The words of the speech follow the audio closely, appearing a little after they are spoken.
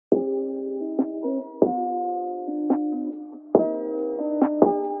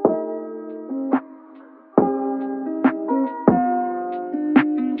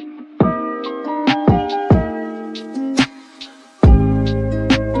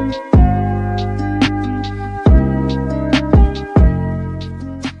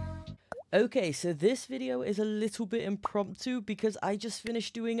Okay, so this video is a little bit impromptu because I just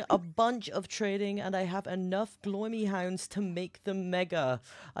finished doing a bunch of trading and I have enough Glormy Hounds to make them mega.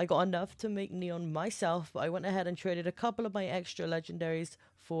 I got enough to make Neon myself, but I went ahead and traded a couple of my extra legendaries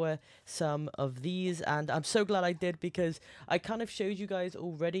for some of these, and I'm so glad I did because I kind of showed you guys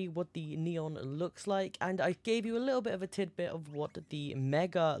already what the Neon looks like, and I gave you a little bit of a tidbit of what the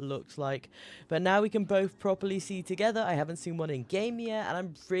mega looks like, but now we can both properly see together. I haven't seen one in game yet, and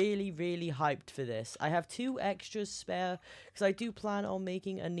I'm really hyped for this. I have 2 extras spare because I do plan on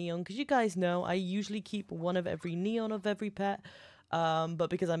making a Neon, because you guys know I usually keep one of every Neon of every pet. But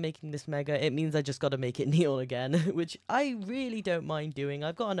because I'm making this mega, it means I just gotta make it Neon again, which I really don't mind doing.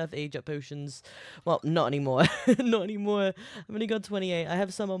 I've got enough age up potions. Well, not anymore. Not anymore. I've only got 28. I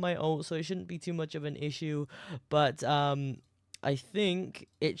have some on my ult, so it shouldn't be too much of an issue. But, I think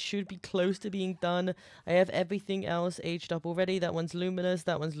it should be close to being done. I have everything else aged up already. That one's luminous,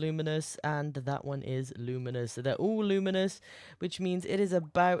 and that one is luminous. So they're all luminous, which means it is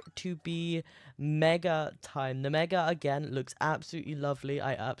about to be mega time. The mega, again, looks absolutely lovely.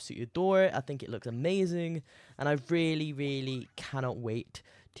 I absolutely adore it. I think it looks amazing, and I really cannot wait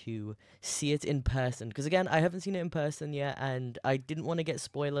to see it in person, because again, I haven't seen it in person yet, and I didn't want to get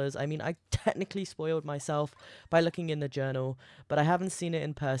spoilers. I mean, I technically spoiled myself by looking in the journal, but I haven't seen it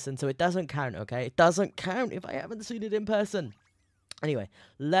in person, so it doesn't count, okay? It doesn't count if I haven't seen it in person. Anyway,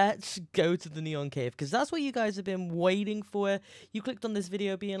 let's go to the Neon Cave, because that's what you guys have been waiting for. You clicked on this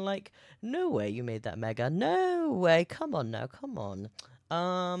video being like, no way you made that mega, no way, come on now, come on.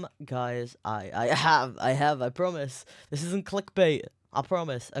 Guys, I have, I promise. This isn't clickbait. I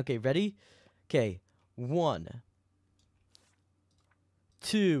promise. Okay, ready? Okay. 1,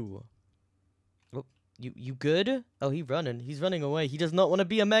 2. Oh, you good? Oh, he's running. He's running away. He does not want to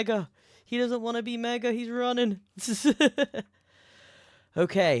be a mega. He doesn't want to be mega. He's running.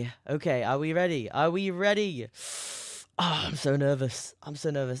 Okay. Okay. Are we ready? Are we ready? Oh, I'm so nervous. I'm so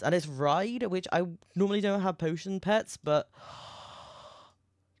nervous. And it's Ride, which I normally don't have potion pets, but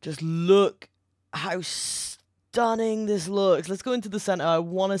just look how stunning this looks. Let's go into the center. I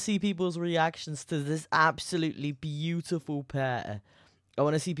want to see people's reactions to this absolutely beautiful pet. I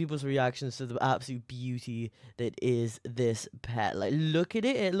want to see people's reactions to the absolute beauty that is this pet. Like, look at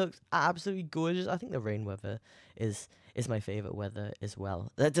it. It looks absolutely gorgeous. I think the rain weather is my favorite weather as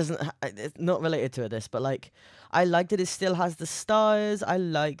well. That doesn't, it's not related to this, but like, I like that it still has the stars. I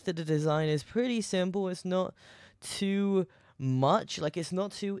like that the design is pretty simple. It's not too much, like, it's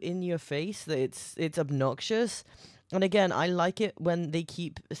not too in your face that it's obnoxious. And again, I like it when they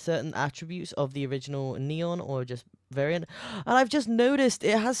keep certain attributes of the original Neon or just variant. And I've just noticed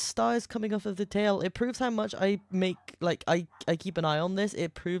it has stars coming off of the tail. It proves how much I make, like, I keep an eye on this.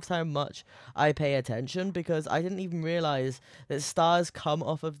 It proves how much I pay attention, because I didn't even realize that stars come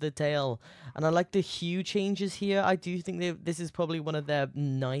off of the tail. And I like the hue changes here. I do think this is probably one of their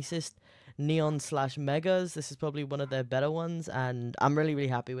nicest Neon / megas. This is probably one of their better ones, and I'm really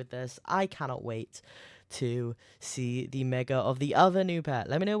happy with this. I cannot wait to see the mega of the other new pet.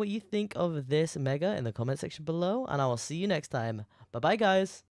 Let me know what you think of this mega in the comment section below, and I will see you next time. Bye bye, guys.